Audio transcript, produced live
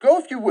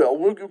if you will,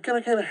 we're going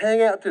to kind of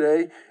hang out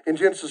today in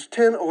Genesis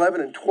 10, 11,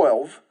 and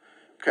 12.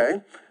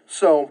 Okay,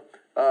 so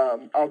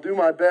I'll do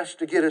my best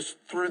to get us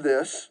through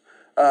this.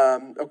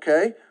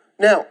 Okay,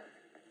 now,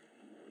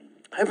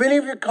 have any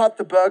of you caught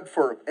the bug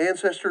for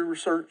ancestry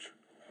research?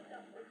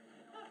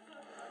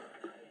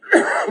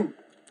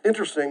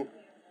 Interesting.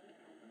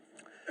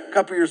 A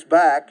couple years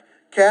back,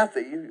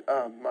 Kathy,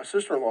 my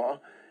sister-in-law,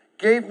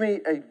 gave me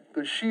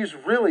she's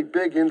really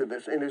big into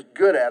this and is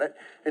good at it,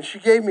 and she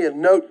gave me a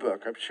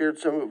notebook. I've shared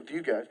some of it with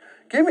you guys.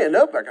 Gave me a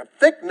notebook, a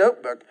thick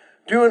notebook,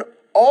 doing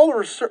all the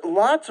research,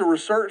 lots of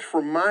research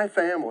for my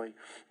family.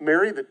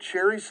 Mary, the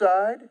Cherry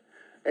side,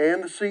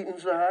 and the Seaton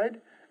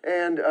side,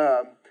 and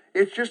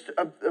it's just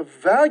a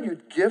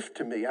valued gift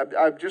to me.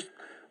 I've just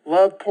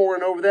loved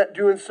poring over that,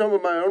 doing some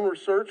of my own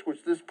research,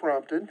 which this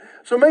prompted.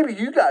 So maybe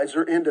you guys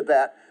are into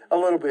that a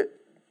little bit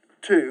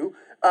too.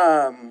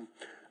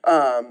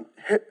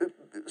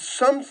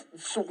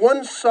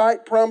 One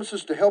site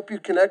promises to help you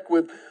connect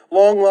with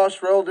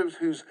long-lost relatives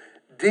whose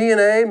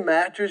DNA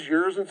matches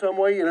yours in some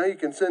way. You know, you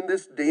can send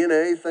this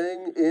DNA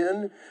thing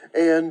in,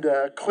 and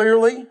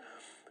clearly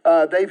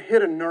they've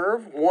hit a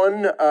nerve.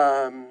 One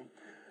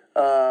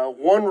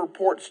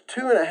reports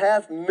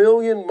 2.5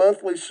 million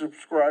monthly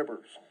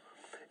subscribers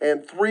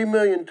and 3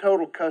 million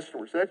total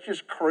customers. That's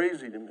just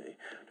crazy to me,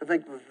 to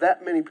think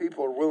that many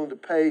people are willing to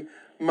pay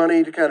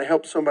money to kind of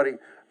help somebody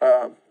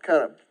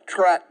kind of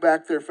track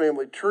back their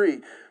family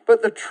tree.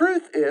 But the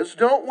truth is,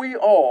 don't we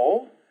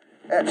all,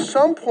 at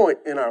some point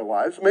in our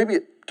lives, maybe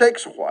it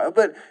takes a while,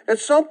 but at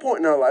some point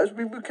in our lives,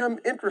 we become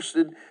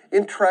interested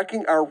in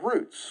tracking our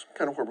roots,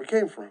 kind of where we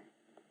came from.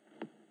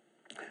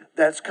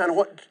 That's kind of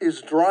what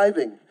is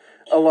driving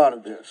a lot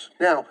of this.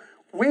 Now,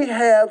 we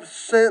have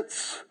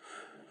since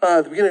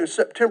the beginning of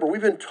September,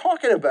 we've been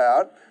talking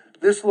about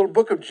this little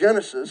book of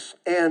Genesis,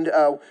 and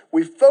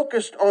we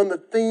focused on the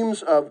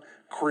themes of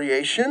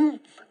creation,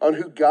 on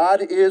who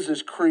God is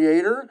as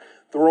creator,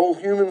 the role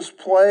humans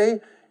play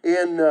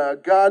in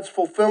God's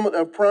fulfillment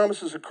of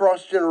promises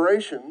across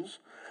generations.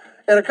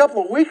 And a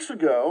couple of weeks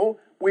ago,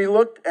 we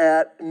looked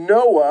at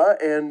Noah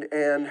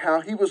and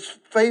how he was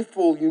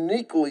faithful,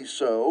 uniquely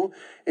so,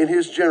 in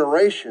his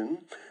generation.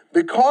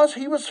 Because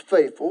he was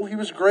faithful, he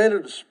was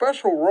granted a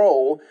special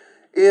role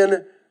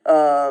in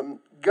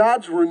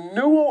God's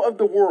renewal of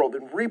the world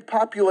and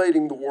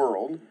repopulating the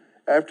world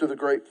after the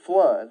great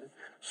flood.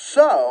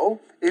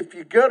 So, if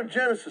you go to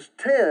Genesis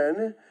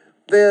 10,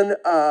 then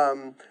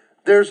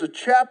there's a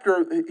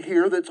chapter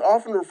here that's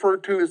often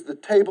referred to as the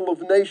Table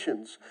of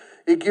Nations.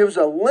 It gives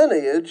a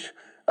lineage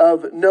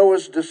of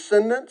Noah's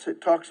descendants.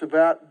 It talks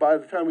about, by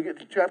the time we get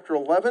to chapter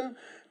 11,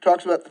 it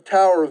talks about the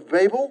Tower of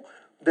Babel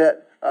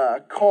that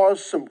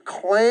caused some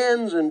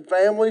clans and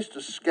families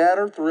to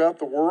scatter throughout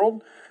the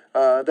world.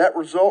 That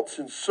results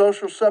in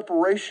social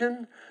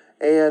separation,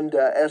 and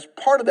as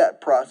part of that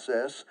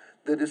process,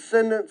 the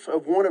descendants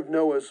of one of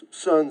Noah's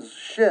sons,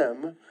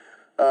 Shem,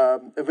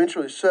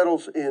 eventually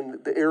settles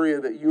in the area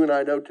that you and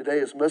I know today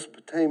as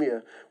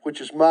Mesopotamia, which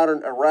is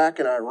modern Iraq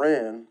and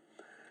Iran,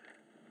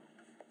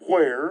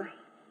 where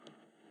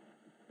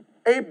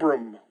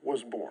Abram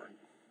was born.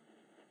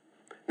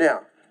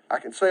 Now, I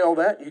can say all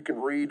that. You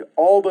can read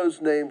all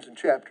those names in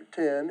chapter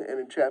 10 and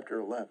in chapter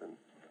 11,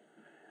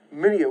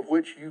 many of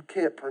which you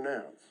can't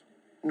pronounce,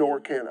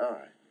 nor can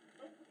I.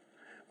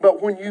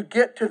 But when you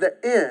get to the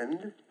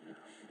end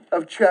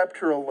of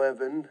chapter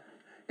 11,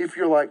 if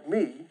you're like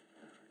me,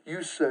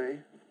 you say,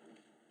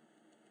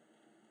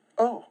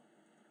 oh,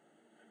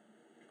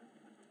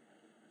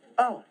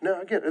 now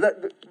I get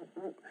it.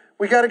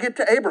 We got to get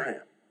to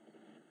Abraham.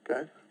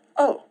 Okay?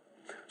 Oh.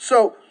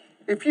 So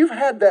if you've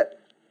had that,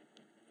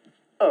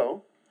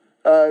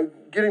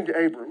 getting to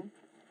Abram,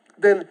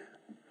 then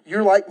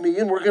you're like me,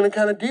 and we're going to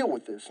kind of deal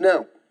with this.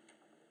 Now,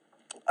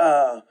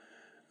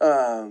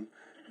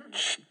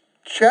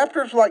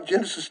 chapters like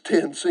Genesis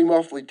 10 seem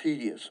awfully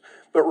tedious.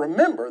 But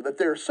remember that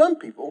there are some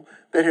people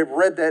that have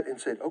read that and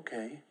said,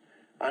 okay,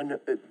 I know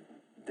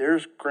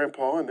there's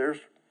grandpa and there's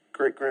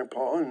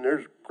great-grandpa and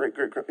there's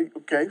great-great-grandpa.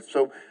 Okay,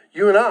 so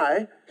you and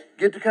I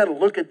get to kind of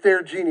look at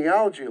their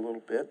genealogy a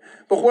little bit.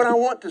 But what I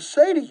want to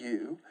say to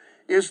you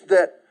is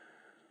that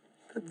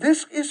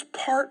this is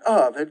part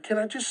of, and can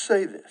I just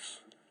say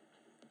this?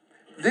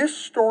 This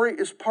story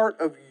is part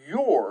of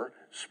your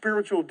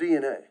spiritual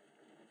DNA.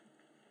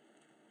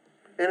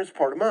 And it's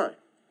part of mine.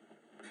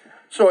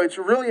 So it's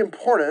really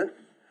important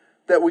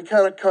that we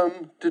kind of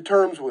come to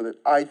terms with it,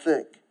 I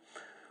think.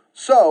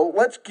 So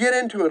let's get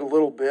into it a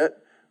little bit.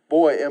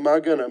 Boy, am I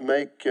going to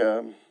make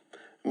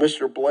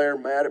Mr. Blair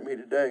mad at me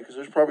today, because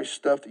there's probably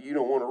stuff that you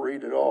don't want to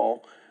read at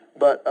all.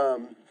 But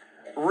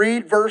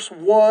read verse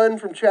 1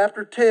 from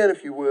chapter 10,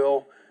 if you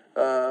will,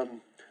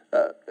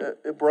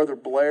 Brother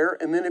Blair.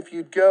 And then if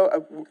you'd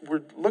go,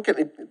 we're looking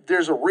at,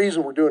 there's a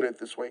reason we're doing it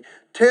this way.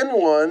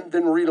 10:1,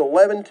 then read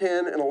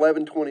 11:10 and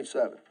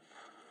 11:27.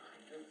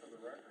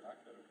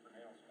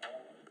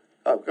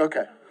 Oh,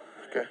 okay.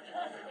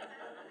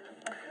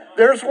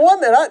 There's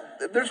one that I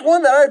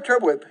have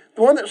trouble with.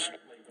 The one that's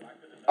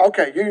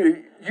okay.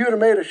 You would have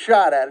made a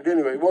shot at it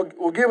anyway.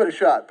 We'll give it a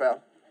shot,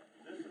 pal.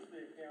 This is the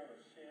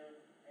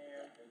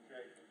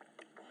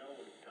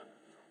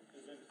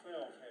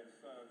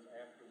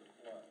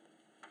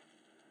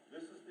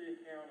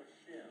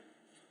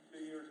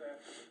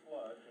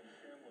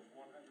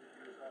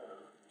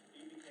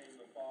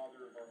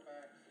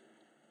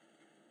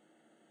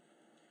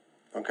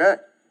Okay.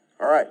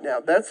 All right. Now,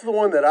 that's the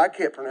one that I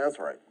can't pronounce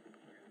right.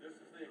 This is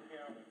the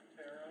account of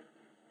Terah.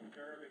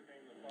 Terah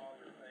became the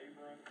father of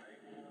Abram,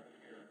 Nahor, and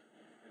Haran.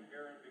 And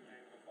Haran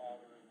became the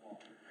father of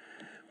Lot.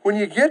 When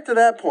you get to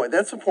that point,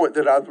 that's the point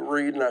that I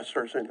read and I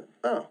start saying,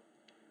 oh,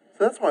 so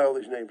that's why all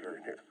these names are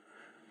in here.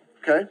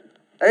 Okay?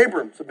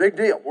 Abram's a big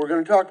deal. We're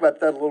going to talk about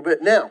that a little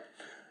bit. Now,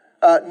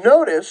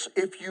 notice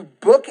if you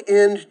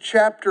bookend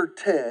chapter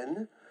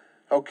 10,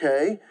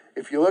 okay,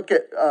 if you look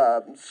at,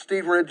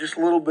 Steve read just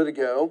a little bit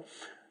ago,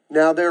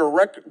 now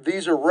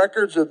these are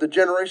records of the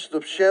generations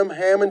of Shem,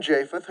 Ham, and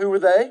Japheth. Who were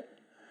they?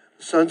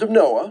 The sons of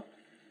Noah.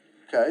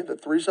 Okay, the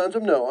three sons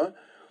of Noah.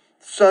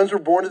 Sons were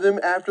born to them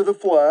after the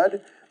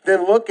flood.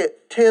 Then look at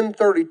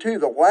 1032,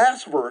 the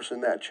last verse in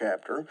that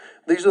chapter.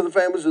 These are the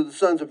families of the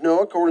sons of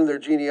Noah according to their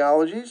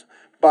genealogies,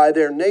 by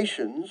their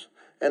nations,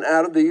 and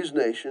out of these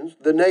nations,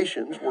 the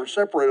nations were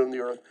separated on the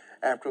earth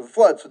after the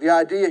flood. So the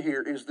idea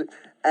here is that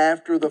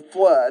after the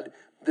flood,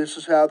 this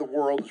is how the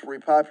world is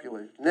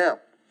repopulated. Now,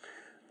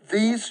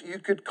 you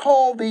could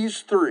call these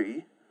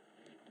three,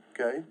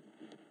 okay,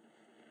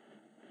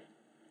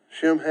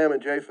 Shem, Ham,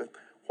 and Japheth.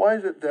 Why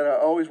is it that I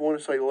always want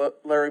to say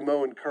Larry,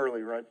 Moe, and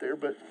Curly right there?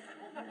 But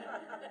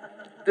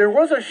there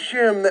was a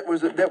Shem that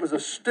was a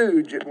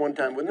stooge at one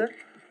time, wasn't there?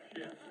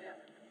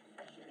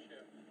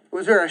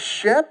 Was there a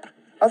Shep?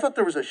 I thought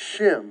there was a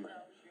Shem.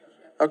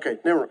 Okay,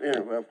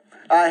 well,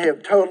 I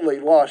have totally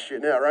lost you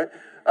now, right?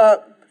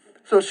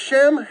 So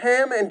Shem,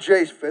 Ham, and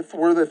Japheth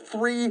were the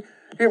three.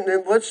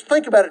 Let's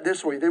think about it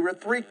this way. They were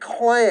three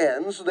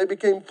clans. They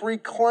became three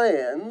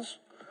clans.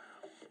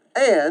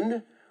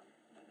 And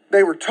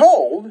they were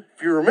told,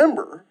 if you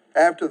remember,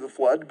 after the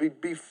flood, to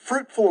be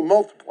fruitful and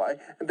multiply.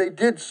 And they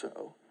did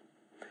so.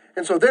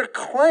 And so their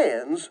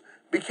clans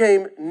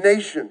became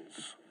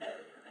nations.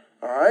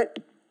 All right?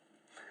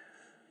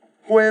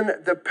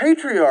 When the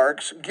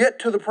patriarchs get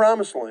to the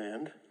promised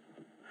land,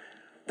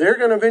 they're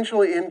going to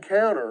eventually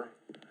encounter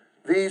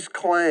these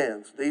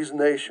clans, these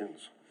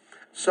nations.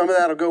 Some of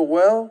that will go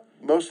well.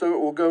 Most of it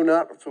will go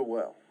not so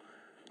well.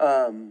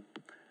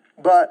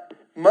 But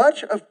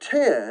much of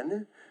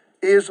 10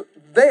 is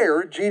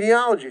their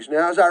genealogies.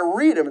 Now, as I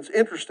read them, it's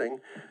interesting.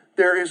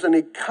 There is an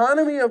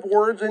economy of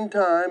words and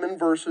time and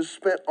verses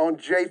spent on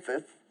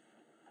Japheth.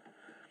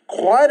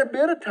 Quite a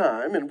bit of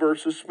time and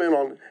verses spent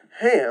on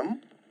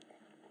Ham.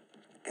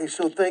 Okay,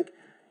 so think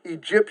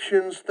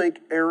Egyptians, think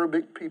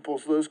Arabic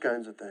peoples, those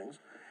kinds of things.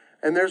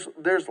 And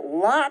there's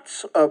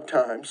lots of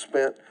time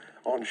spent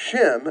on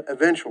Shem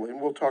eventually, and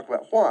we'll talk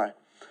about why.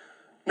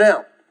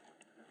 Now,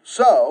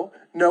 so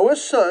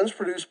Noah's sons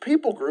produce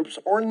people groups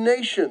or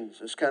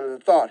nations is kind of the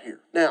thought here.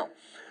 Now,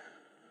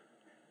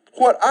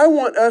 what I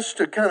want us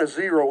to kind of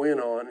zero in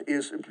on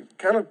is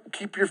kind of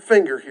keep your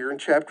finger here in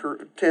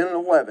chapter 10 and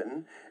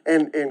 11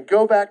 and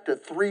go back to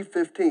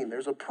 3:15.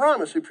 There's a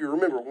promise, if you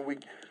remember,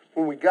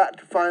 when we got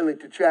finally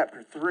to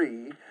chapter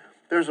 3,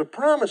 there's a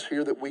promise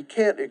here that we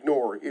can't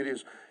ignore. It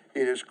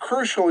is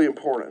crucially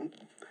important.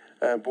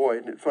 Boy,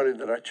 isn't it funny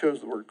that I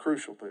chose the word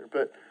crucial there,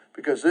 but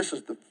because this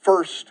is the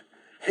first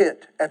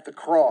hint at the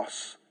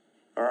cross,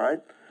 all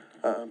right,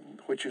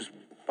 which is,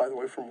 by the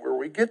way, from where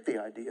we get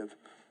the idea of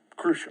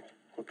crucial,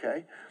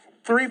 okay?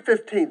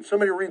 3:15,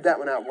 somebody read that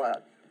one out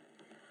loud.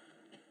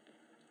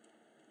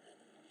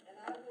 And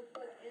I will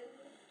put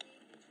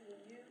enmity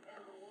between you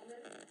and the woman,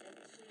 and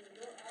between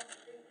your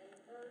offspring and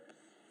hers.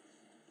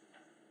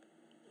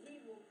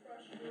 He will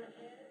crush your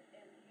head,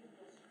 and you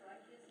will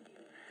strike his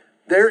heel.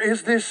 There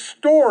is this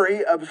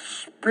story of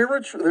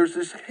there's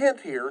this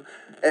hint here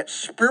at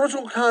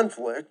spiritual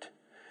conflict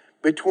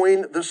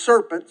between the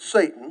serpent,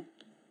 Satan,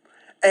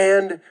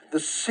 and the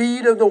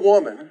seed of the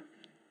woman,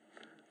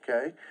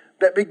 okay,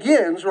 that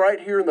begins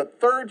right here in the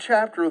 3rd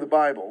chapter of the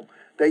Bible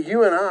that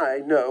you and I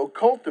know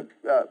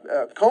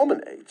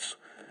culminates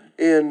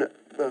in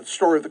the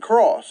story of the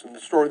cross and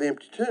the story of the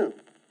empty tomb.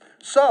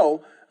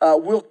 So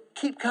we'll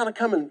keep kind of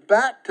coming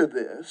back to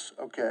this,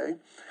 okay?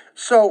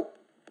 So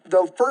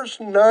the first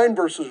 9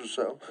 verses or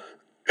so,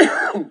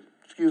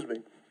 excuse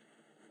me,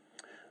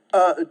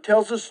 it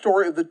tells the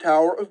story of the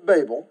Tower of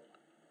Babel,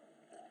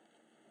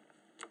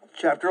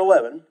 chapter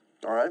 11,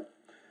 all right?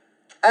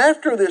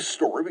 After this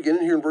story,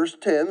 beginning here in verse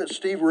 10 that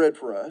Steve read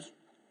for us,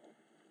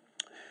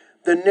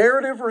 the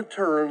narrative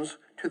returns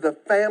to the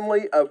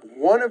family of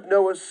one of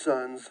Noah's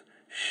sons,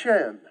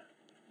 Shem.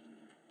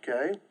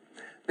 Okay?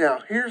 Now,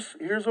 here's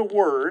a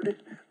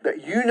word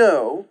that you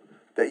know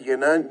that you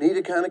need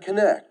to kind of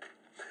connect.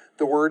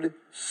 The word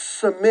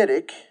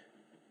Semitic.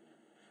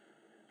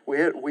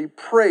 We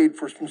prayed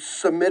for some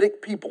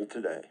Semitic people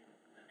today.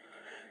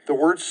 The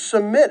word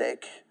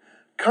Semitic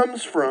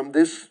comes from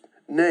this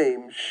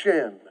name,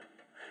 Shem.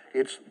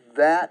 It's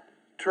that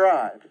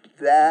tribe,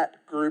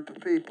 that group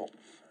of people,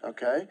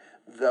 okay?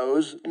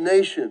 Those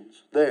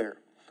nations there,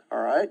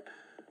 all right?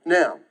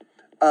 Now,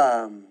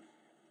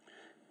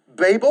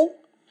 Babel,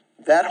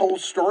 that whole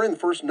story in the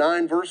first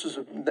 9 verses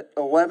of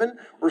 11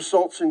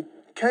 results in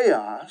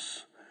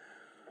chaos.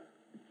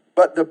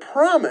 But the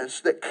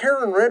promise that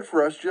Karen read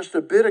for us just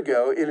a bit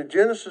ago in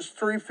Genesis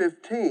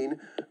 3:15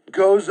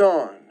 goes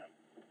on.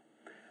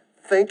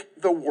 think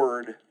the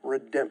word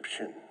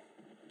redemption.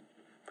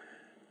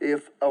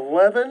 If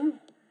 11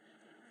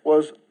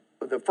 was,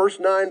 the first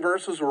 9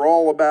 verses were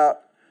all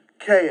about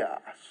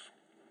chaos,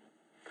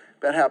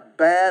 about how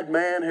bad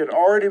man had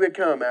already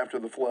become after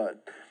the flood,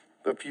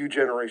 a few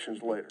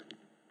generations later.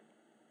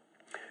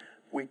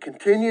 We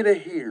continue to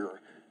hear,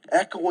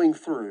 echoing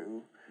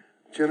through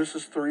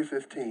Genesis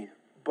 3:15,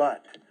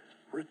 but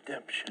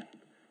redemption,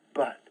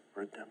 but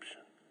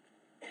redemption.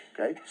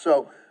 Okay,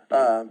 so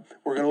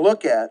we're going to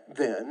look at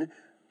then,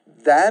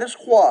 that is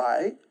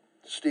why,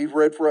 Steve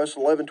read for us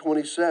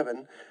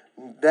 11:27,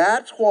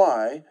 that's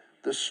why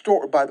the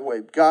story, by the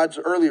way, God's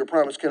earlier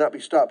promise cannot be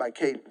stopped by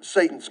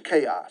Satan's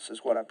chaos, is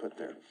what I put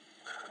there.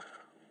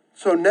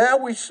 So now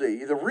we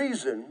see the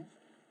reason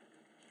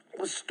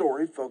the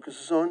story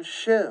focuses on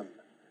Shem.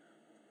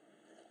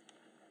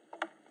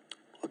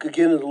 Look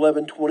again at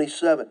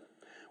 11:27.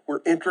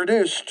 We're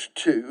introduced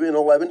to, in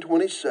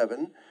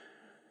 11:27,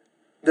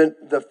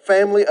 the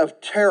family of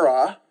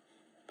Terah.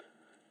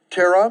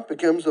 Terah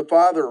becomes the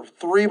father of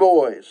 3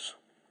 boys,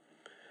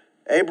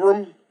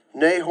 Abram,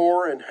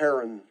 Nahor, and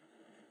Haran.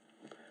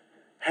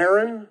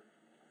 Haran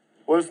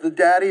was the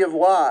daddy of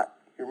Lot.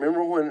 You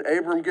remember when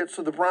Abram gets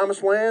to the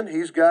promised land,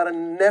 he's got a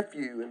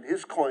nephew in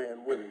his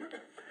clan with him.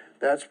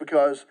 That's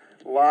because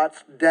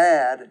Lot's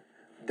dad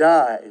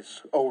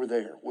dies over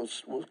there.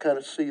 We'll kind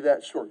of see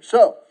that story.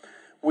 So,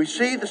 we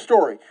see the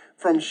story.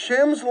 From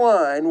Shem's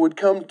line would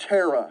come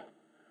Terah,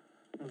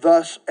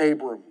 thus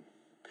Abram.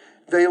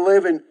 They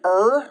live in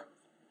Ur,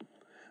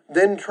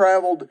 then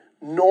traveled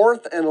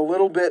north and a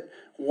little bit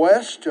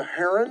west to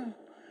Haran,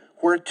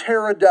 where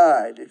Terah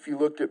died. If you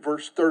looked at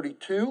verse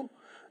 32,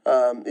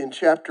 in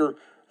chapter,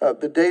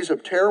 the days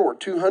of Terah were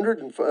 200,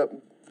 and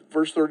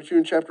verse 32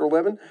 in chapter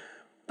 11,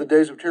 the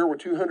days of Terah were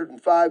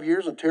 205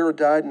 years, and Terah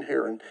died in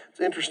Haran. It's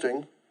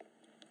interesting.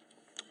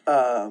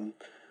 In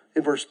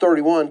verse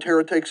 31,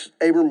 Terah takes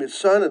Abram his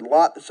son, and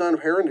Lot the son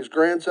of Haran, his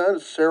grandson,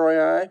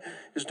 Sarai,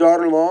 his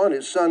daughter-in-law, and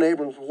his son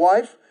Abram's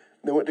wife.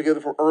 And they went together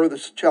from Ur the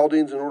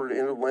Chaldeans in order to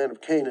enter the land of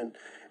Canaan.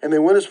 And they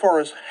went as far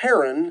as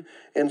Haran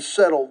and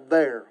settled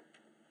there.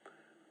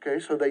 Okay,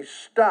 so they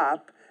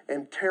stop,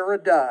 and Terah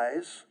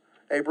dies,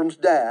 Abram's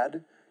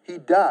dad. He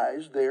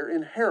dies there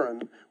in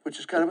Haran, which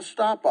is kind of a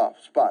stop-off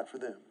spot for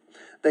them.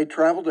 They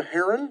travel to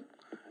Haran,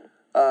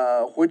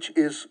 which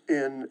is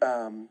in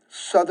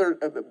southern,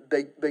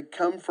 they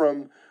come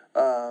from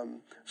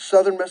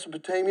southern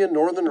Mesopotamia,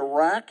 northern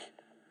Iraq,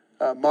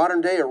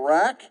 modern-day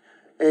Iraq,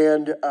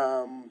 and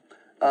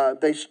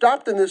they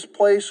stopped in this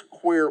place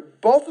where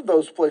both of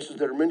those places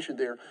that are mentioned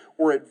there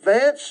were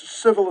advanced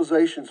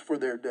civilizations for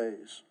their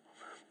days.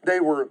 They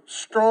were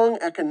strong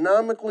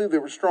economically, they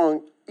were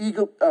strong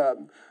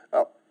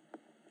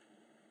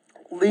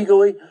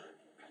legally,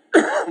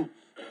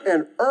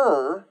 and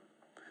Ur,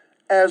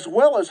 as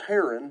well as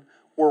Haran,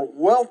 were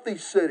wealthy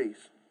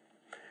cities.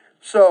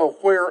 So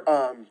where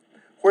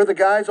the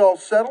guys all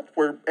settled,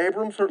 where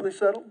Abram certainly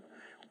settled,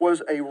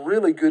 was a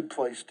really good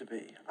place to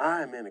be.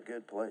 I'm in a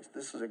good place.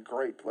 This is a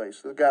great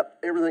place. They've got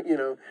everything,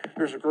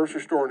 there's a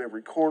grocery store in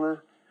every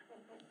corner,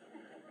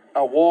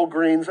 a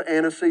Walgreens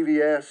and a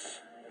CVS,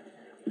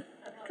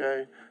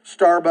 okay,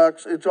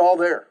 Starbucks, it's all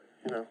there,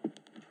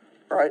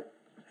 right?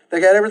 They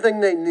got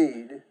everything they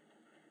need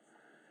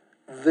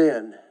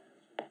then,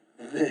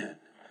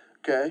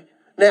 okay?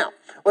 Now,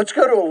 let's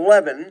go to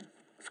 11.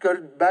 Let's go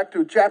back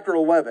to chapter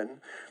 11,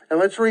 and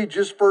let's read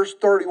just verse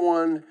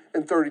 31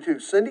 and 32.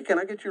 Cindy, can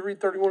I get you to read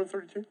 31 and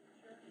 32?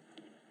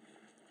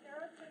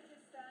 Terah took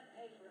his son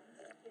Abram,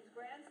 his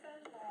grandson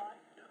Lot,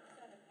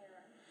 son of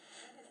Haran,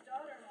 and his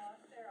daughter-in-law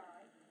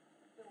Sarai,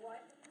 the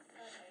wife of his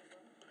son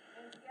Abram,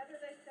 and together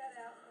they set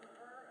out from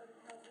Ur of the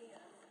Chaldeans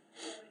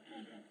to go to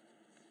Canaan.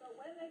 But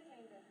when they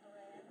came to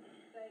Haran,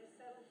 they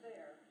settled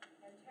there,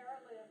 and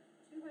Terah lived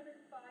 205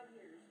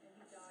 years, and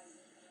he died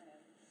in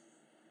Haran.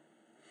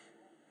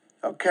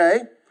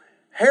 Okay.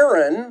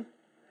 Haran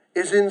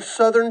is in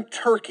southern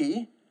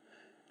Turkey,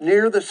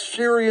 near the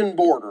Syrian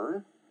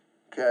border,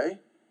 okay?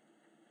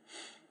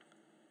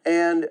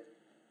 And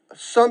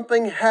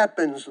something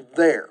happens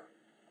there.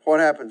 What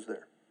happens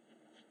there?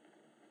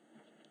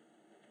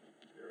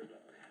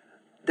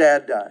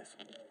 Dad dies.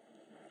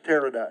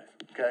 Terah dies,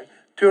 okay?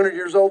 200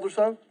 years old or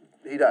so,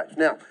 he dies.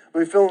 Now, let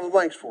me fill in the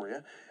blanks for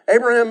you.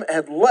 Abram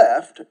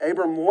left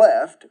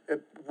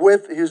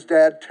with his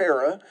dad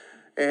Terah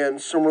and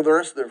some of the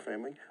rest of their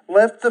family,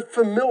 left the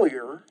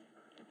familiar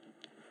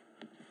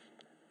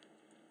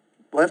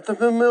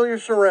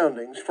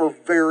surroundings for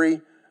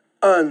very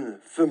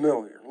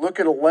unfamiliar. Look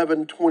at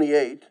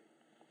 11:28.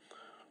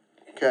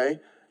 Okay,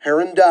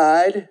 Haran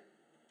died.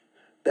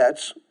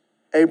 That's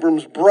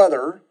Abram's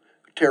brother,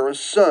 Terah's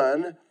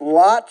son,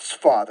 Lot's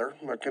father.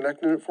 Am I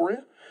connecting it for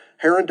you?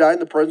 Haran died in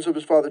the presence of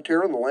his father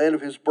Terah in the land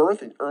of his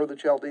birth in Ur the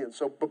Chaldeans.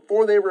 So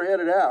before they were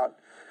headed out,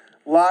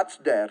 Lot's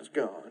dad is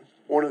gone,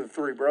 one of the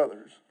 3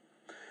 brothers.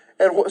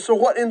 And so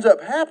what ends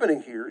up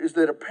happening here is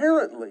that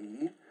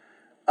apparently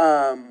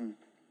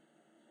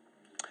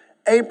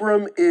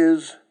Abram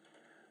is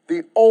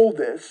the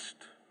oldest,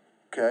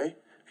 okay?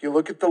 If you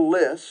look at the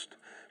list,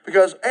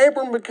 Because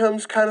Abram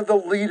becomes kind of the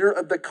leader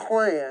of the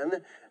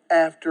clan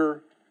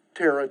after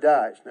Terah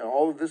dies. Now,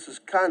 all of this is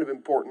kind of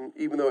important,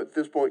 even though at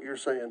this point you're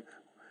saying,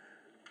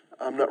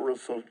 I'm not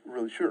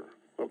really sure.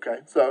 Okay,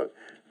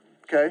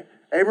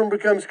 Abram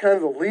becomes kind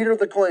of the leader of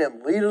the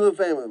clan, leader of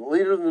the family, the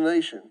leader of the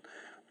nation.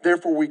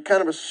 Therefore, we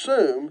kind of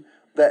assume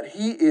that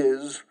he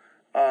is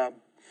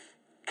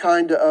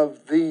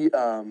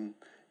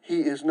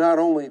he is not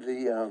only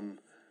the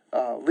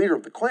leader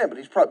of the clan, but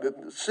he's probably,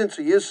 since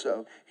he is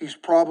so, he's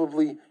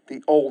probably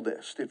the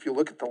oldest. If you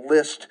look at the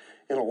list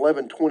in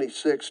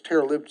 1126,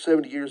 Terah lived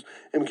 70 years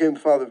and became the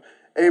father of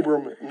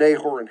Abram,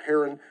 Nahor, and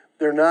Haran.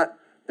 They're not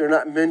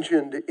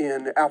mentioned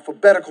in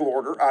alphabetical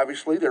order,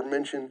 obviously. They're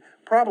mentioned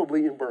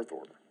probably in birth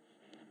order.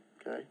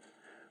 Okay?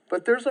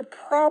 But there's a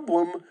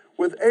problem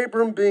with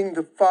Abram being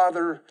the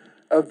father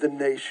of the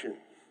nation.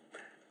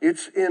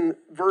 It's in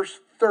verse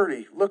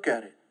 30. Look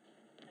at it.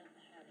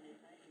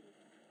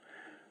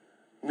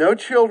 No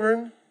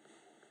children.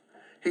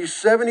 He's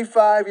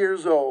 75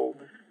 years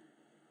old.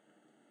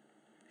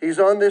 He's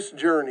on this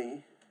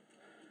journey,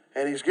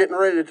 and he's getting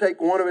ready to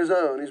take one of his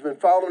own. He's been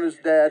following his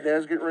dad, now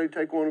he's getting ready to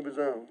take one of his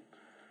own.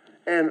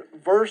 And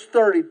verse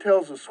 30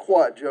 tells us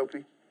what,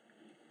 Jopi?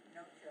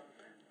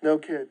 No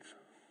kids.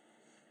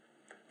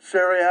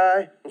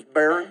 Sarai was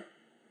barren.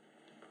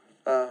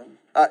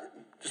 I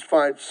just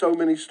find so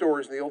many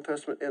stories in the Old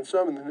Testament and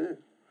some in the New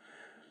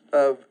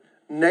of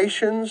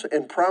nations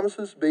and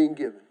promises being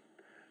given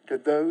to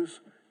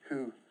those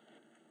who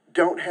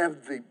don't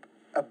have the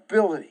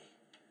ability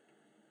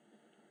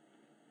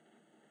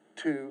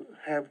to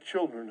have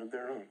children of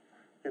their own.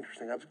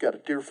 Interesting. I've got a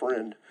dear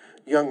friend,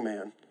 young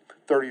man,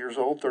 30 years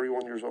old,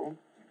 31 years old,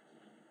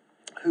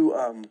 who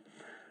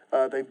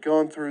they've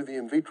gone through the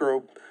in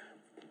vitro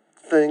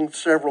thing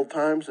several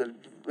times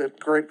at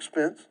great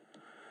expense.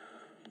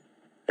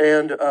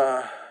 And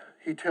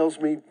he tells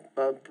me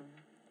 3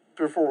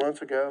 or 4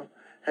 months ago,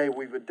 hey,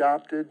 we've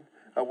adopted.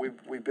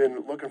 We've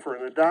been looking for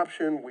an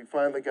adoption. We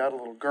finally got a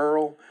little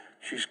girl.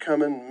 She's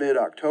coming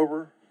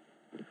mid-October.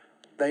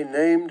 They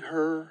named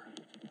her.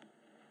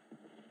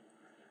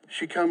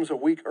 She comes a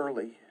week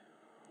early.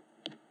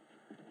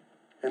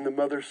 And the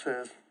mother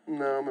says,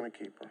 no, I'm going to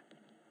keep her.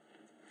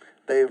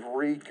 They have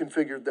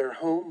reconfigured their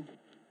home.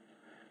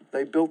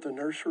 They built a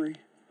nursery.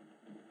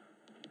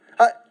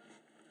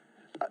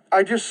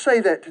 I just say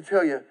that to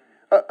tell you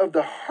of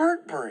the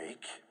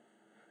heartbreak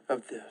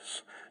of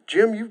this.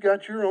 Jim, you've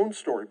got your own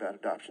story about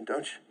adoption,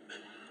 don't you?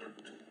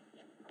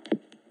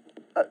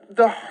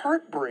 The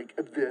heartbreak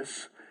of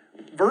this,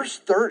 verse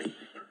 30,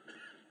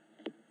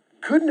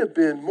 couldn't have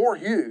been more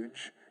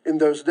huge in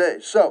those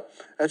days. So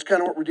that's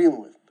kind of what we're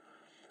dealing with.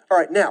 All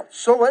right, now,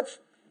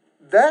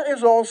 that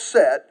is all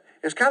set.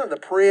 It's kind of the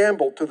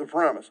preamble to the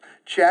promise.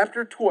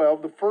 Chapter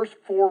 12, the first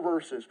 4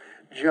 verses.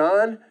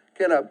 John,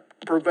 can I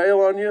prevail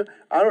on you?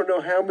 I don't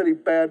know how many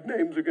bad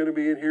names are going to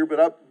be in here,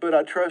 but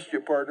I trust you,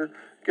 partner.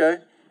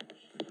 Okay?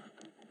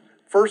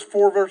 First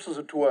 4 verses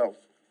of 12. The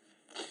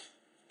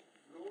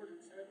Lord had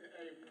said to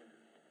Abram,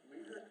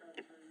 leave your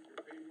country,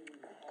 your people,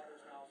 and your father's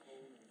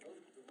household, and go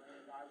to the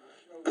land I will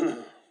show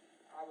you.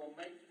 I will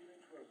make you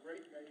into a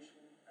great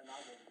nation, and I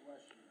will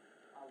bless you.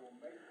 I will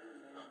make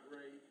your name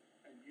great,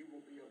 and you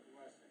will be a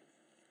blessing.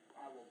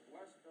 I will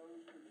bless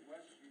those who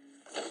bless you,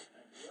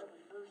 and whoever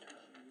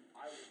curses you,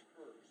 I will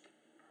curse.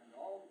 And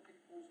all the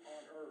peoples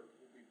on earth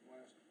will be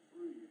blessed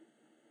through you.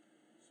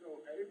 So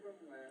Abram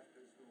left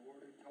as the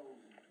Lord had told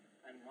him,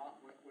 and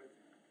Lot went with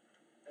him.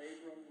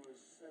 Abram was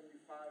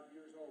 75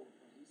 years old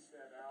when he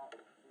set out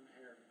from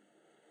Haran.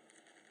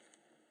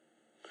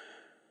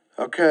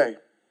 Okay,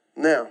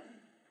 now,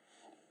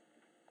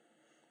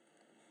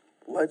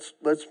 let's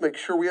make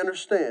sure we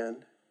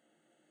understand.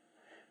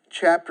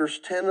 Chapters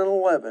 10 and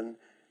 11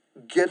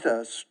 get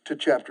us to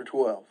chapter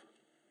 12.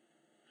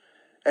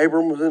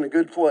 Abram was in a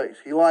good place.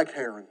 He liked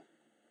Haran.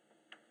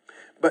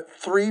 But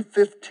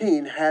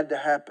 3:15 had to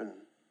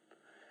happen.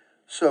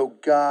 So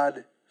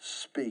God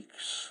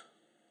speaks.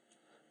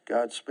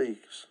 God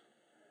speaks.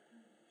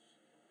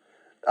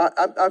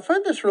 I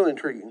find this really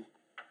intriguing.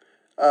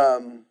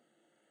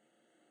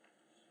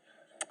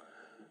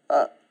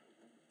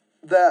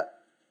 That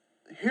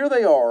here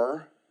they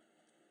are.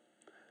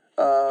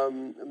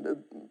 Abram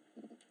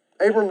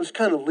is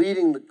kind of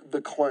leading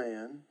the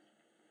clan.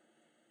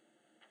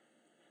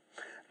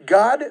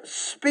 God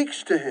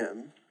speaks to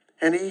him,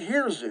 and he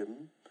hears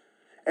him,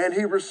 and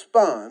he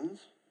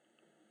responds.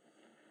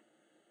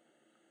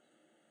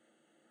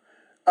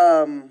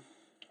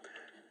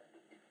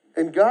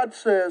 And God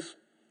says,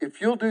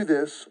 if you'll do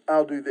this,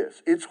 I'll do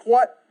this. It's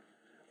what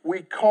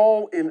we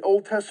call in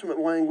Old Testament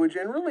language,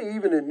 and really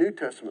even in New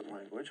Testament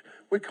language,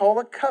 we call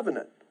a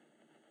covenant.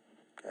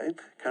 Okay?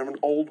 Kind of an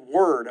old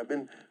word. I've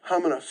been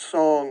humming a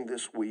song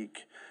this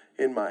week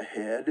in my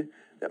head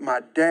that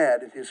my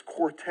dad and his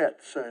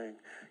quartet sang.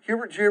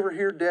 Did you ever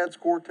hear Dad's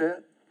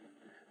quartet?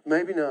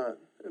 Maybe not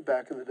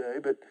back in the day,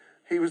 but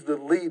he was the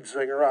lead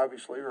singer,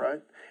 obviously,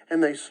 right?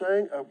 And they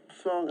sang a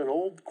song, an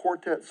old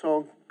quartet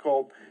song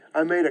called,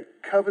 I Made a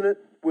Covenant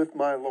with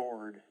My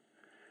Lord,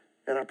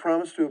 and I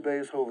promised to obey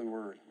his holy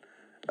word.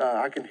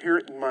 I can hear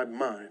it in my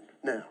mind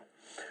now.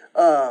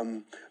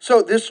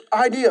 So this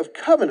idea of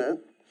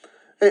covenant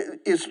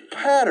is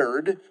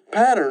patterned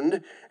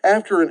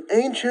after an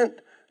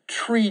ancient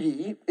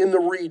treaty in the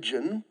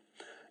region.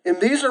 In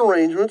these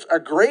arrangements, a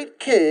great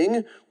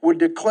king would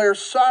declare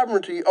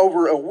sovereignty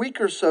over a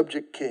weaker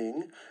subject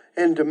king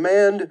and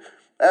demand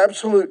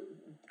absolute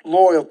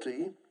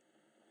loyalty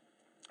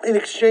in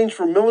exchange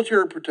for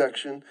military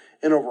protection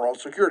and overall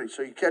security.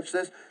 So you catch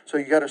this? So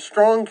you got a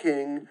strong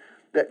king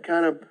that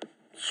kind of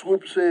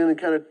swoops in and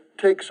kind of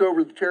takes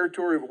over the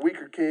territory of a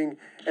weaker king,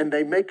 and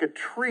they make a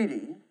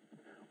treaty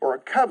or a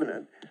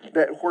covenant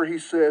that where he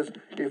says,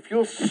 if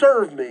you'll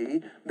serve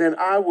me, then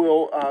I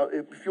will,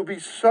 if you'll be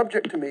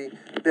subject to me,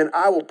 then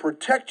I will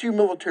protect you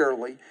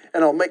militarily,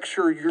 and I'll make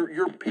sure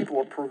your people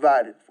are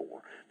provided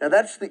for. Now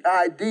that's the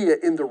idea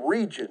in the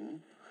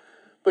region,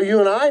 but you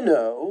and I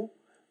know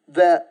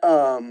that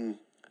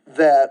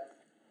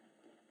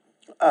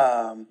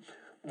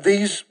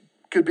these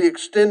could be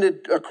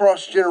extended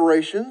across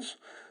generations,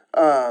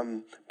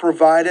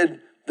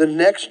 provided the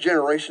next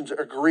generations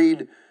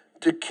agreed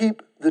to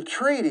keep the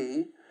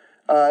treaty.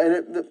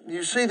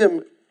 You see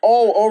them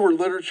all over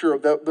literature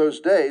of those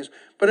days.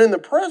 But in the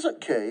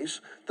present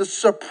case, the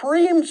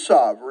supreme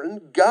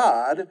sovereign,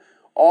 God,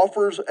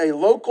 offers a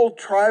local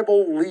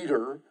tribal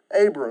leader,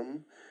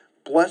 Abram,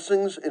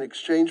 blessings in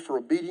exchange for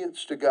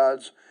obedience to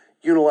God's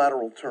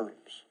unilateral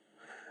terms.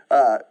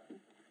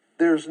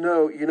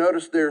 You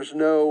notice there's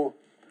no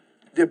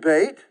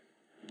debate.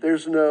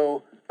 There's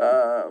no,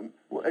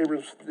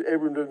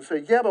 Abram doesn't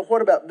say, yeah, but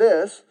what about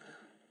this?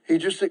 He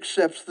just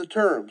accepts the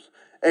terms.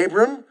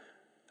 Abram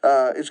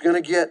is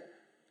going to get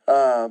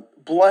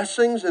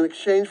blessings in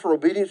exchange for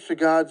obedience to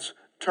God's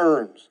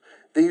terms.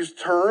 These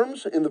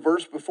terms in the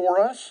verse before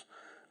us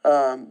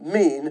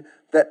mean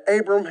that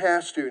Abram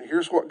has to, and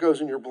here's what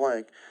goes in your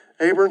blank,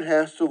 Abram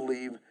has to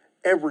leave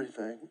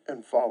everything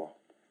and follow.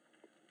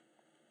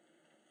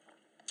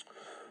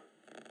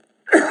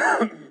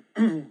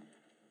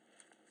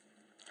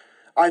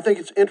 I think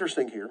it's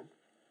interesting here.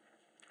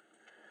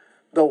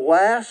 The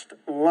last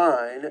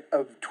line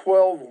of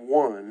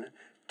 12:1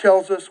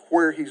 tells us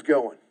where he's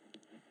going.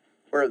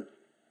 Where?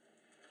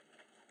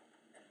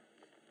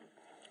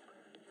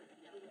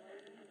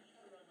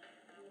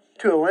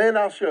 To a land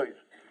I'll show you.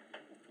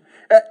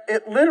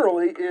 It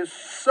literally is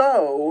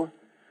so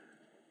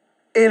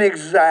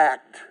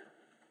inexact.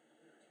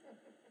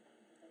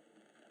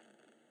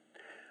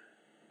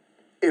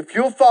 If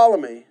you'll follow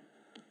me,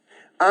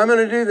 I'm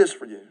going to do this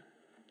for you.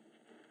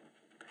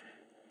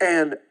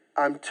 And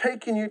I'm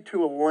taking you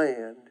to a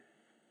land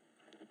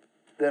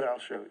that I'll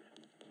show you.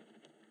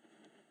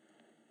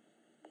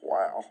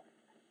 Wow.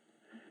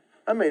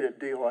 I made a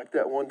deal like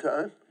that one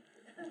time.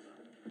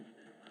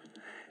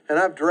 And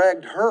I've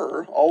dragged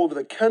her all over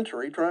the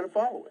country trying to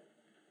follow it.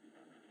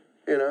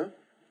 You know?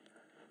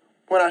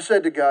 When I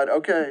said to God,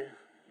 okay,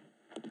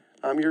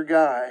 I'm your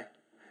guy.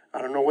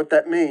 I don't know what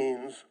that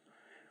means.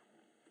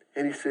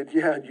 And he said,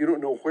 yeah, you don't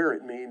know where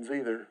it means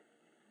either.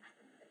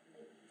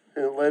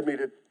 And it led me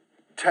to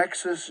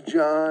Texas,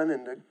 John,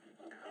 and to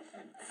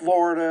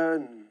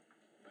Florida,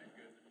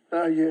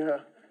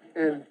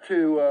 and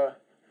to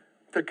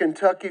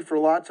Kentucky for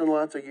lots and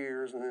lots of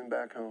years, and then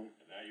back home.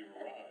 Now you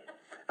arrived.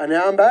 And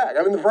now I'm back.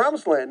 I'm in the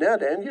promised land now,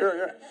 Dan.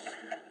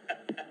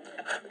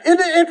 Isn't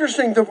it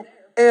interesting?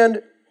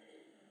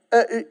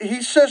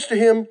 He says to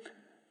him,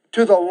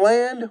 to the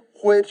land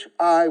which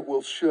I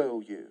will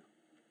show you.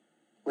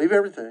 Leave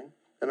everything,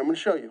 and I'm going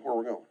to show you where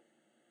we're going.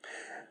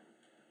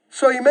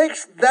 So he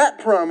makes that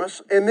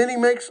promise, and then he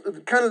makes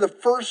kind of the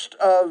first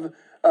of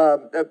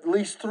at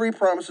least three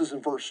promises in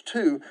verse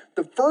 2.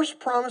 The first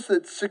promise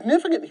that's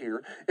significant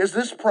here is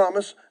this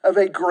promise of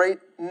a great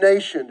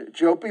nation.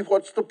 Jopi,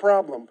 what's the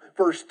problem?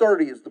 Verse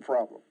 30 is the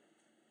problem.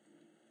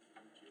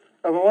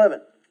 Of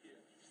 11.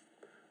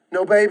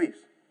 No babies.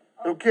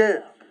 No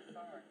kids.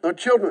 No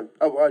children.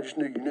 Oh, well, I just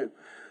knew you knew.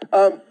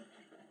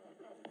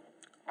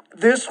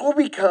 This will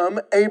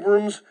become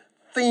Abram's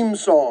theme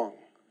song.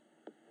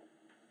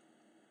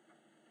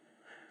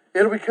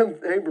 It'll become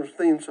Abram's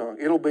theme song.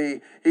 It'll be,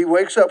 he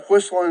wakes up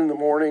whistling in the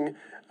morning,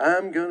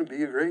 I'm going to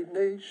be a great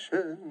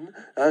nation.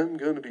 I'm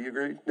going to be a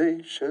great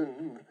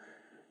nation.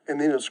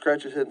 And then he'll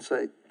scratch his head and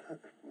say,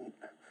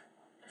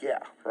 yeah,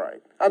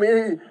 right. I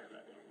mean,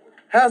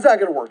 how's that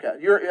going to work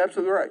out? You're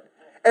absolutely right.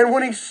 And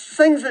when he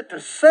sings it to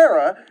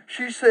Sarah,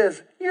 she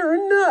says, you're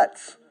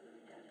nuts.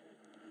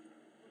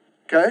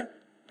 Okay?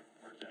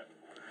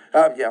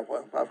 Yeah,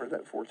 well, I've heard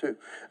that before too.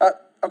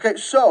 Okay,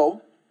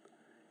 so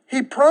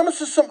he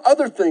promises some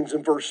other things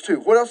in verse 2.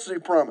 What else does he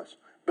promise?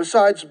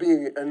 Besides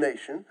being a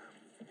nation,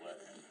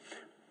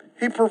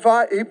 he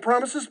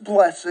promises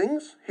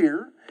blessings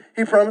here.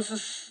 He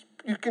promises,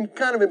 you can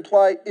kind of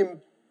imply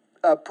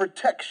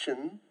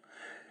protection.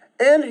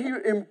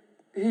 And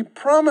he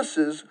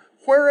promises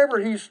wherever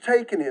he's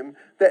taken him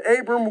that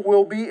Abram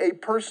will be a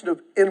person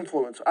of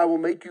influence. I will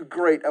make you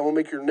great. I will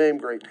make your name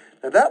great.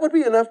 Now that would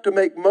be enough to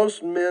make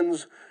most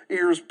men's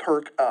ears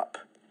perk up.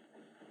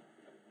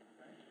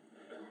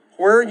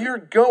 Where you're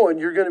going,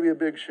 you're going to be a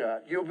big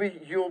shot.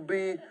 You'll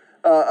be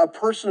a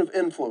person of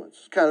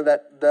influence, kind of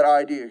that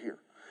idea here.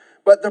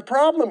 But the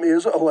problem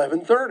is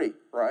 11:30,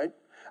 right?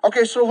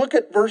 Okay, so look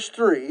at verse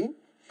 3,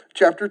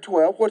 chapter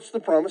 12. What's the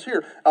promise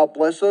here? I'll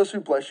bless those who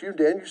bless you.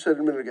 Dan, you said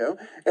it a minute ago.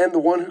 And the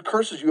one who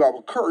curses you, I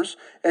will curse.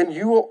 And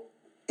you will,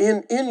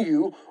 in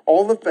you,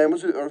 all the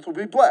families of the earth will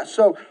be blessed.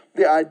 So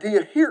the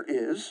idea here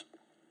is,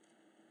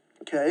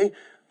 okay,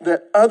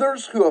 that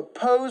others who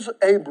oppose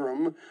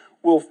Abram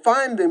will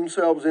find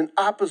themselves in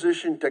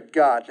opposition to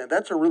God. Now,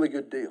 that's a really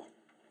good deal.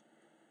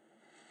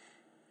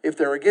 If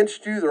they're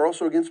against you, they're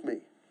also against me.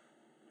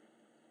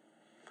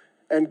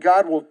 And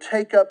God will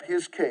take up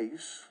his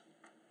case,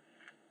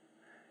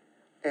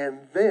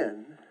 and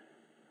then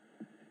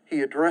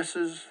he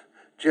addresses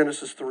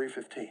Genesis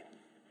 3:15.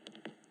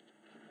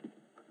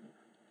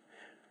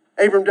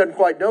 Abram doesn't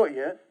quite know it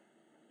yet.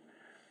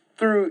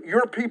 Through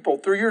your people,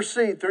 through your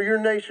seed, through your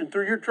nation,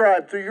 through your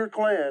tribe, through your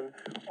clan,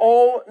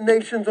 all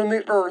nations on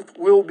the earth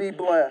will be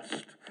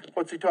blessed.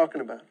 What's he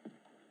talking about?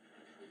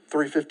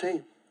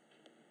 3:15.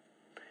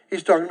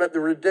 He's talking about the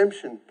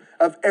redemption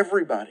of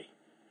everybody.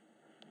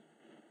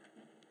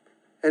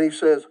 And he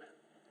says,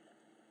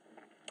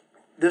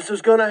 this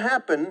is going to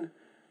happen.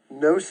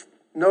 No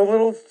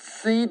little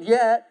seed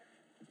yet.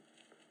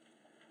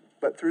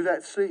 But through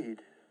that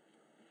seed,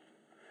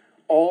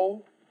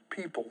 all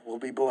people will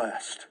be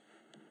blessed.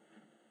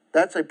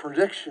 That's a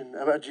prediction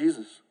about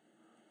Jesus.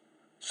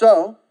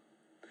 So,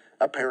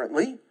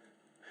 apparently,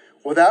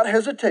 without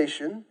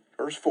hesitation,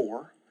 verse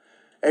 4,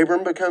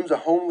 Abram becomes a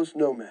homeless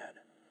nomad.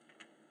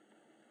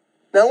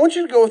 Now, I want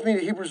you to go with me to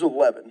Hebrews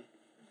 11.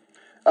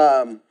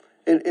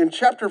 In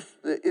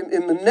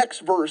the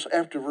next verse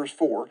after verse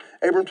 4,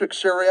 Abram took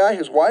Sarai,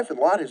 his wife, and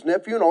Lot, his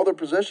nephew, and all their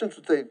possessions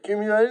which they had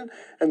accumulated,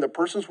 and the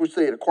persons which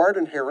they had acquired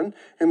in Haran,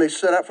 and they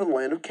set out from the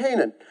land of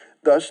Canaan.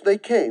 Thus they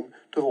came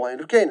to the land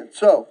of Canaan.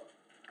 So,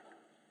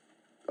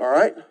 all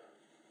right,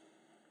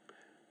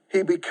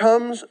 he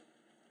becomes,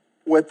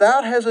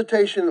 without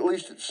hesitation, at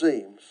least it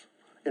seems,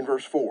 in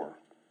verse 4,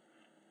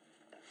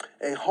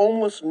 a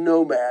homeless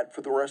nomad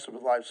for the rest of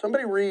his life.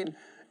 Somebody read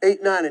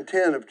 8, 9, and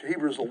 10 of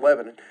Hebrews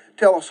 11 and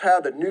tell us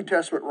how the New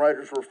Testament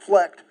writers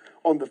reflect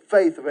on the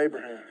faith of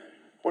Abraham.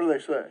 What do they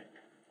say?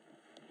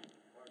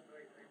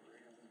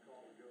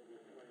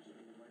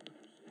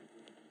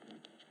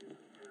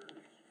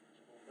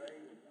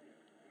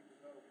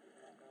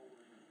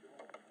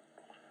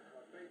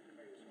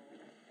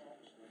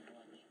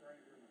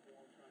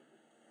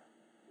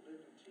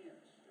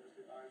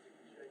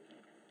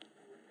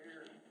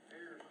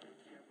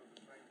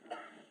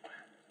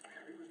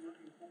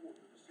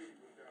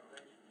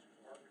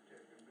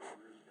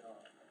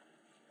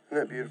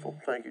 Isn't that beautiful?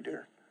 Thank you,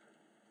 dear.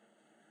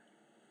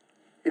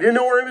 He didn't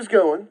know where he was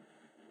going.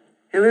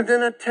 He lived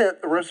in a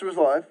tent the rest of his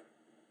life,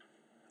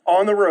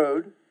 on the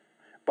road.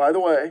 By the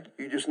way,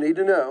 you just need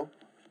to know,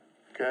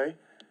 okay?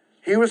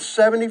 He was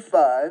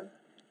 75.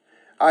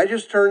 I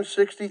just turned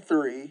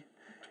 63.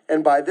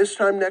 And by this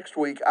time next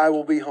week, I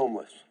will be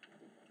homeless.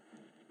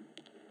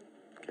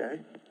 Okay?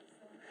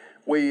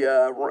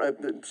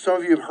 Some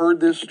of you have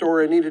heard this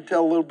story. I need to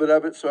tell a little bit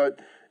of it, so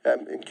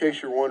in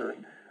case you're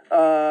wondering.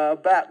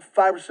 About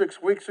 5 or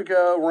 6 weeks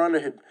ago,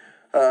 Rhonda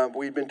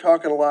we'd been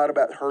talking a lot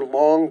about her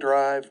long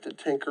drive to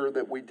Tinker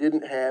that we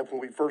didn't have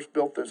when we first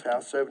built this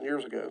house 7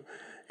 years ago.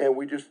 And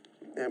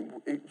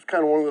it was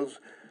kind of one of those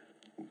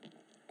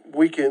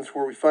weekends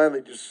where we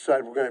finally just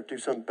decided we're going to have to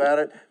do something about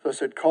it. So I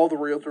said, call the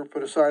realtor,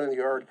 put a sign in the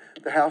yard.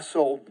 The house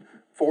sold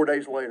 4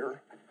 days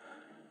later.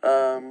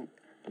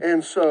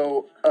 And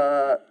so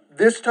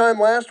this time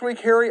last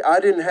week, Harry, I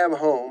didn't have a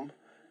home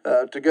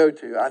to go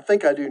to. I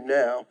think I do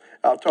now.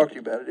 I'll talk to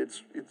you about it.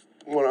 It's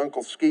one of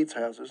Uncle Skeet's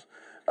houses.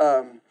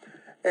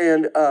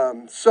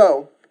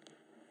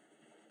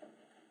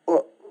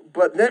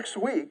 But next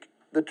week,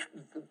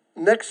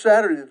 next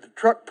Saturday, the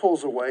truck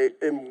pulls away,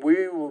 and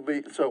we will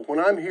be, so when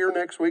I'm here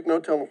next week, no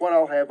telling what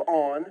I'll have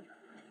on,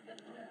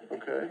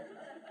 okay?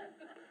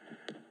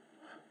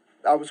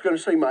 I was going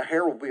to say my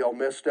hair will be all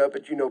messed up,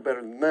 but you know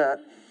better than that.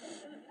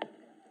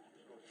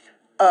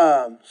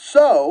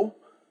 So,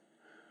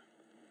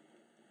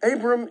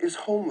 Abram is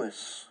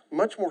homeless.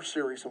 Much more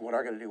serious than what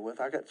I got to deal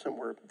with. I got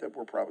somewhere that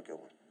we're probably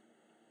going.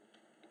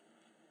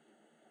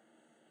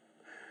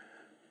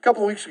 A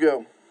couple of weeks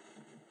ago,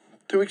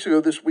 2 weeks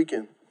ago this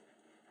weekend,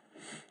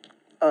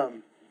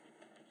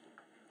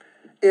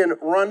 in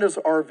Rhonda's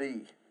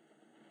RV,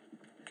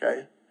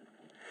 okay,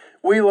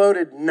 we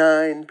loaded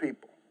 9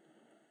 people.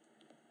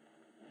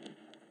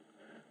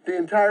 The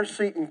entire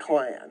Seaton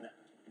clan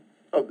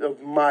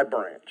of my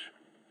branch,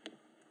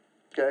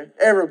 okay,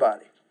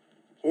 everybody,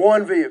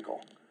 one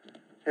vehicle,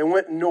 and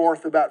went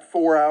north about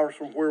 4 hours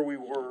from where we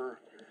were.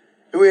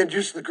 And we had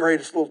just the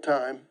greatest little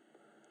time.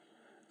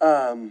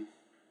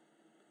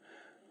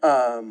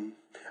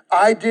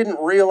 I didn't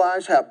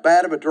realize how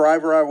bad of a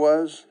driver I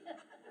was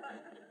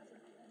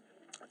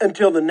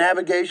until the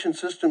navigation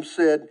system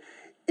said,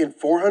 in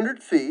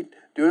 400 feet,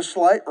 do a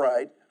slight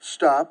right,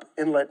 stop,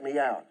 and let me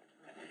out.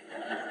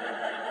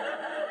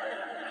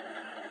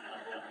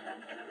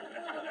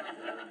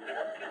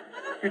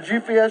 Your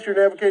GPS, your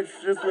navigation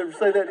system ever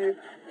say that to you?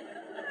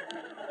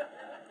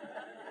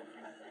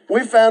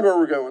 We found where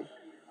we're going.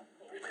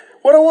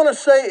 What I want to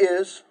say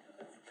is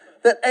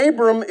that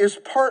Abram is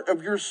part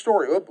of your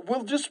story.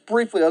 We'll just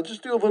briefly, I'll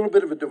just do a little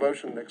bit of a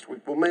devotion next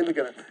week. We're mainly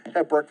going to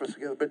have breakfast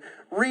together. But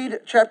read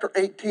chapter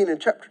 18 and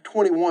chapter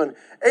 21.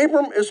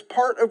 Abram is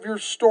part of your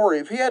story.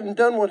 If he hadn't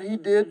done what he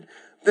did,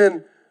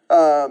 then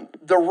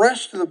the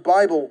rest of the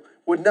Bible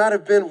would not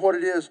have been what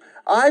it is.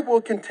 I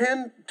will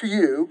contend to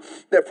you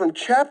that from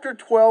chapter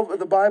 12 of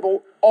the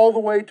Bible all the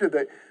way to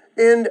the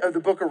end of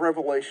the book of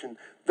Revelation,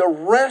 the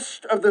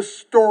rest of the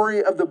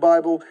story of the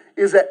Bible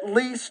is at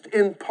least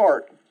in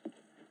part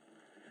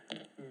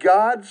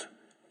God's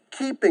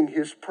keeping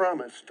his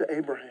promise to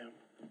Abraham.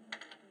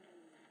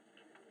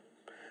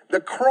 The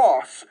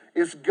cross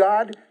is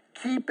God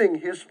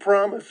keeping his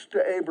promise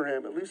to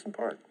Abraham, at least in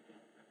part.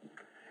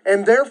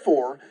 And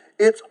therefore,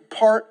 it's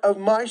part of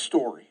my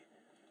story.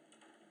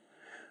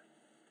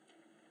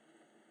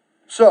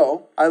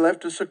 So, I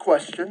left us a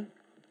question.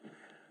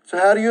 So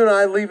how do you and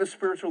I leave a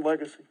spiritual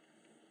legacy?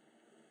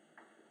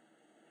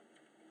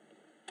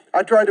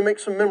 I tried to make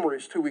some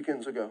memories 2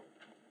 weekends ago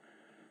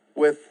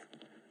with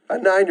a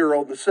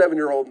 9-year-old and a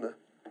 7-year-old and a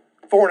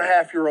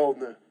 4.5-year-old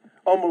and a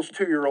almost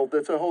 2-year-old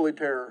that's a holy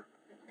terror.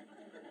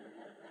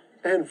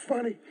 And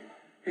funny.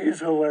 He's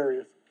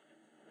hilarious.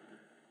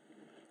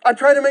 I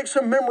tried to make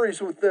some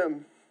memories with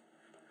them.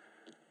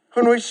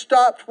 When we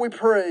stopped, we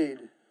prayed.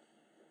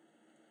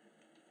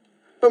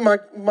 But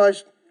my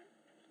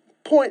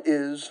point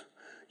is,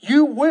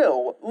 you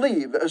will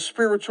leave a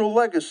spiritual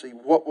legacy.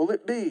 What will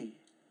it be?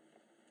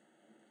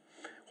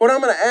 What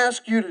I'm going to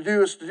ask you to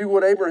do is to do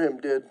what Abraham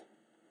did.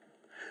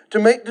 To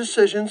make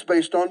decisions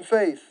based on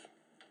faith.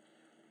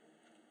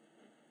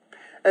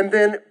 And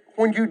then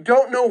when you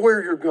don't know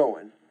where you're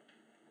going,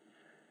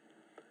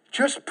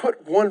 just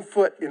put one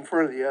foot in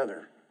front of the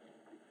other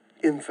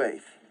in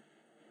faith.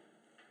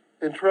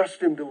 And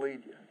trust him to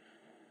lead you.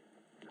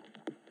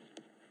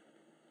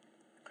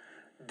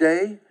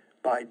 Day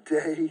by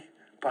day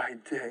by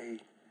day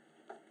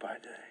by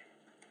day.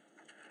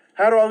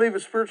 How do I leave a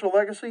spiritual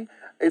legacy?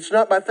 It's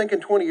not by thinking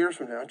 20 years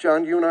from now.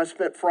 John, you and I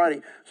spent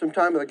Friday some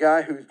time with a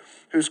guy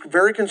who's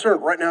very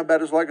concerned right now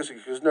about his legacy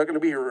because he's not going to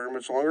be here very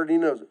much longer and he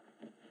knows it.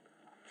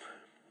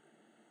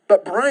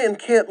 But Brian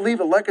can't leave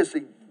a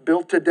legacy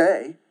built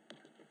today.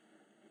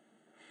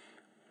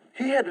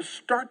 He had to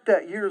start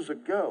that years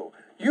ago.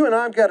 You and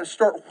I have got to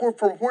start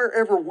from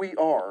wherever we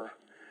are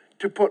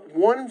to put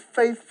one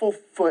faithful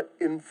foot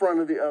in front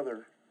of the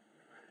other.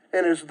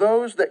 And as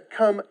those that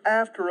come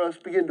after us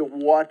begin to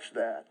watch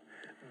that,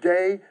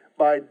 day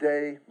by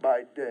day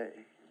by day,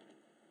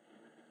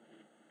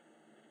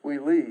 we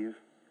leave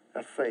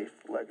a faith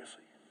legacy.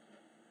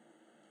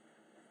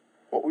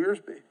 What will yours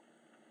be?